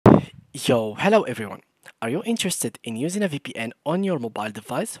Yo, hello everyone. Are you interested in using a VPN on your mobile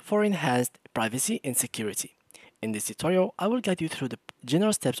device for enhanced privacy and security? In this tutorial, I will guide you through the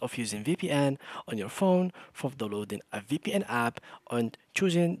general steps of using VPN on your phone, from downloading a VPN app and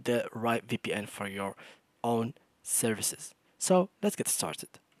choosing the right VPN for your own services. So let's get started.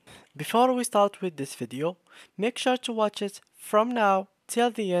 Before we start with this video, make sure to watch it from now till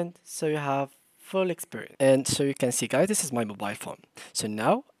the end so you have full experience. And so you can see guys, this is my mobile phone. So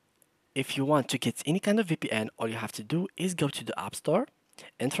now if you want to get any kind of VPN, all you have to do is go to the App Store,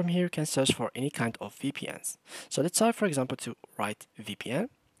 and from here you can search for any kind of VPNs. So let's try, for example, to write VPN,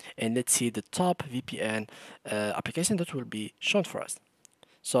 and let's see the top VPN application that will be shown for us.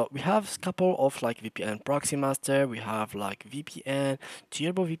 So we have a couple of like VPN Proxy Master, we have like VPN,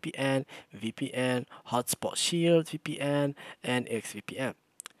 Turbo VPN, VPN, Hotspot Shield VPN, and XVPN.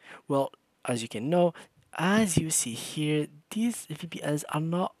 Well, as you can know, as you see here, these VPNs are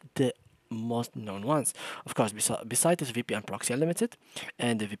not the most known ones. Of course, besides this VPN Proxy Unlimited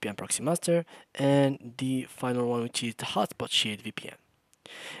and the VPN Proxy Master and the final one, which is the Hotspot Shield VPN.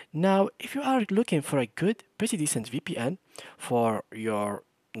 Now, if you are looking for a good, pretty decent VPN for your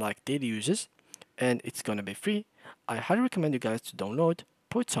like daily uses, and it's gonna be free, I highly recommend you guys to download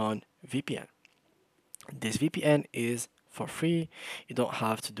Proton VPN. This VPN is for free. You don't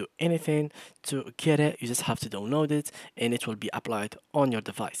have to do anything to get it. You just have to download it and it will be applied on your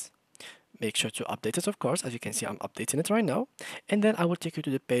device. Make sure to update it, of course. As you can see, I'm updating it right now. And then I will take you to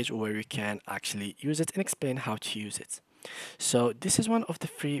the page where you can actually use it and explain how to use it. So this is one of the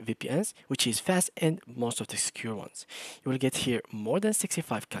free VPNs, which is fast and most of the secure ones. You will get here more than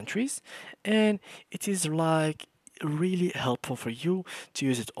 65 countries, and it is like really helpful for you to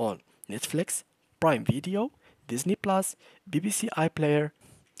use it on Netflix, Prime Video, Disney Plus, BBC iPlayer,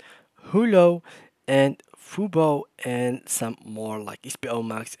 Hulu, and Fubo, and some more like HBO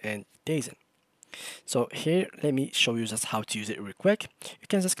Max and Dazen. So here, let me show you just how to use it real quick. You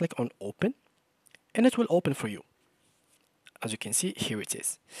can just click on open and it will open for you. As you can see, here it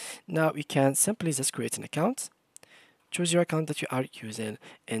is. Now you can simply just create an account, choose your account that you are using,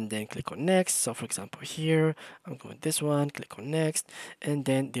 and then click on next. So for example here, I'm going this one, click on next, and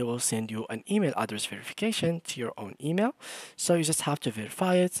then they will send you an email address verification to your own email. So you just have to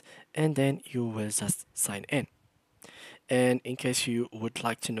verify it, and then you will just sign in. And in case you would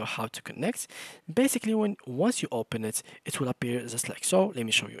like to know how to connect, basically once you open it, it will appear just like so. Let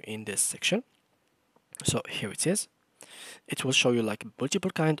me show you in this section. So here it is. It will show you like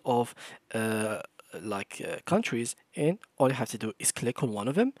multiple kind of countries, and all you have to do is click on one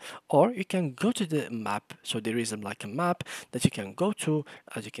of them, or you can go to the map. So there is like a map that you can go to.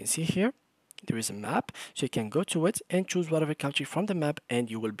 As you can see here, there is a map, so you can go to it and choose whatever country from the map,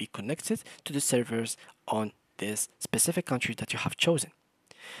 and you will be connected to the servers on this specific country that you have chosen.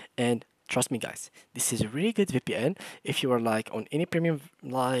 And trust me guys, this is a really good VPN. If you are like on any premium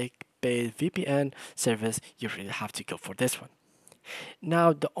like paid VPN service, you really have to go for this one.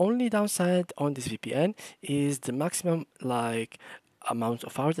 Now the only downside on this VPN is the maximum like amount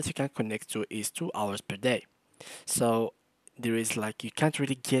of hours that you can connect to is 2 hours per day. So there is like you can't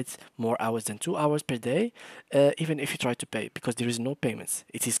really get more hours than 2 hours per day, even if you try to pay, because there is no payments.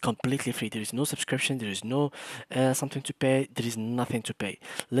 It is completely free. There is no subscription. There is no something to pay. There is nothing to pay.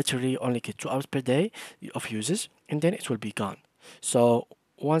 Literally only get 2 hours per day of uses, and then it will be gone. So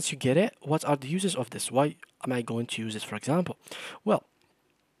once you get it, what are the uses of this? Why am I going to use it, for example? Well,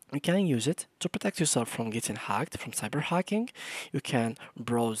 you can use it to protect yourself from getting hacked, from cyber hacking. You can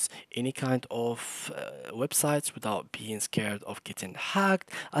browse any kind of websites without being scared of getting hacked.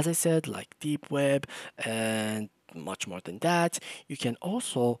 As I said, like deep web and much more than that. You can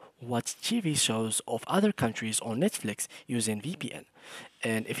also watch TV shows of other countries on Netflix using VPN.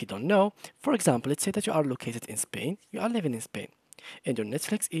 And if you don't know, for example, let's say that you are located in Spain, you are living in Spain, and your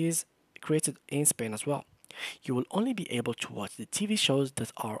Netflix is created in Spain as well. You will only be able to watch the TV shows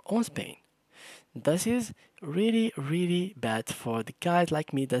that are on Spain. This is really, really bad for the guys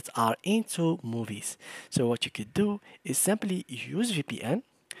like me that are into movies. So what you could do is simply use VPN,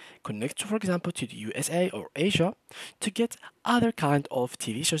 connect to, for example, to the USA or Asia to get other kind of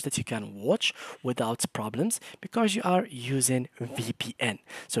TV shows that you can watch without problems because you are using VPN.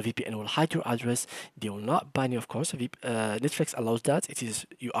 So VPN will hide your address. They will not ban you, of course. Netflix allows that. It is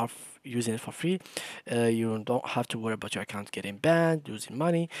you are using it for free. You don't have to worry about your account getting banned, losing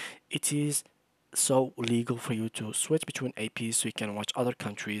money. It is so legal for you to switch between APs so you can watch other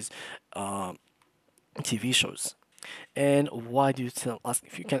countries' TV shows. And why do you still ask?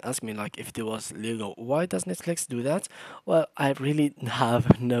 If you can ask me, like, if it was legal, why does Netflix do that? Well, I really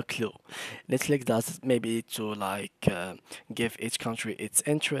have no clue. Netflix does it maybe to give each country its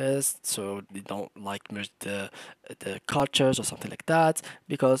interest, so they don't like merge the cultures or something like that.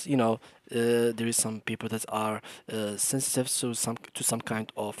 Because there is some people that are sensitive to some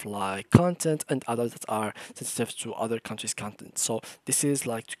kind of like content, and others that are sensitive to other countries' content. So this is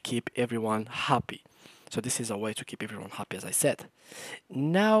like to keep everyone happy. So this is a way to keep everyone happy, as I said.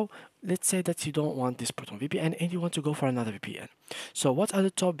 Now, let's say that you don't want this Proton VPN and you want to go for another VPN. So what are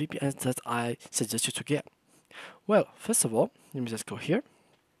the top VPNs that I suggest you to get? Well, first of all, let me just go here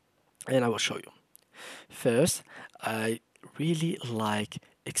and I will show you. First, I really like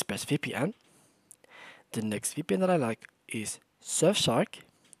ExpressVPN. The next VPN that I like is Surfshark,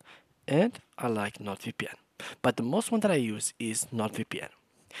 and I like NordVPN. But the most one that I use is NordVPN,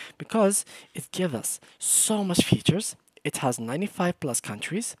 because it gives us so much features. It has 95 plus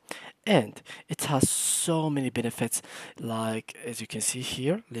countries, and it has so many benefits. Like, as you can see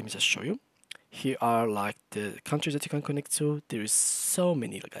here, let me just show you. Here are like the countries that you can connect to. There is so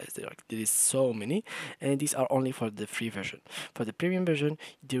many, guys. There is so many, and these are only for the free version. For the premium version,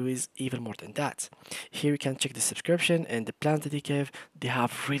 there is even more than that. Here you can check the subscription and the plans that they give. They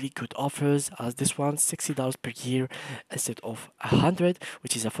have really good offers, as this one, $60 per year instead of 100,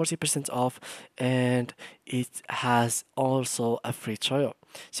 which is a 40% off, and it has also a free trial.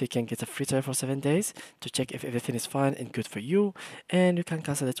 So you can get a free trial for 7 days to check if everything is fine and good for you, and you can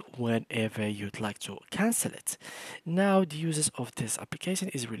cancel it whenever you'd like to cancel it. Now, the uses of this application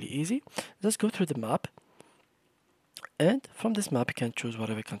is really easy. Let's go through the map, and from this map you can choose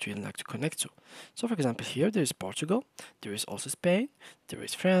whatever country you'd like to connect to. So for example, here there is Portugal, there is also Spain, there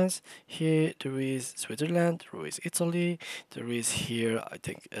is France, here there is Switzerland, there is Italy, there is here I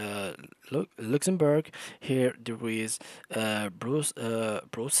think Luxembourg, here there is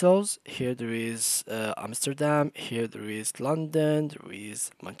Brussels, here there is Amsterdam, here there is London, there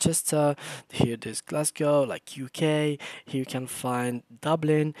is Manchester, here there's Glasgow, like UK, here you can find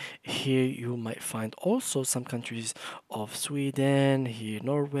Dublin, here you might find also some countries of Sweden, here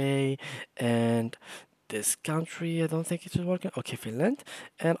Norway, and this country, I don't think it is working. Okay, Finland.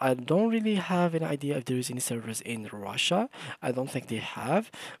 And I don't really have an idea if there is any servers in Russia. I don't think they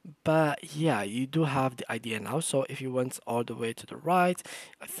have. But yeah, you do have the idea now. So if you went all the way to the right,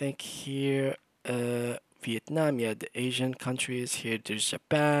 I think here, Vietnam, yeah, the Asian countries, here there's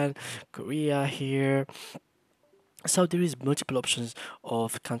Japan, Korea here. So there is multiple options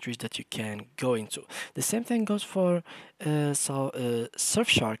of countries that you can go into. The same thing goes for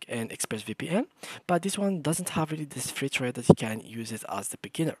Surfshark and ExpressVPN, but this one doesn't have really this free trial that you can use it as the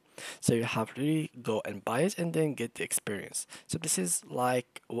beginner. So you have to really go and buy it and then get the experience. So this is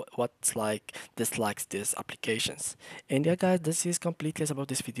like what's like dislikes these applications. And yeah, guys, this is completely about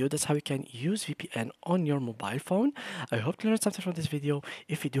this video. That's how you can use VPN on your mobile phone. I hope you learned something from this video.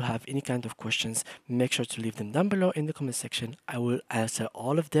 If you do have any kind of questions, make sure to leave them down below in the comment section. I will answer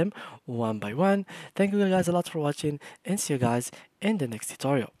all of them one by one. Thank you guys a lot for watching, and see you guys in the next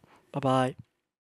tutorial. Bye bye.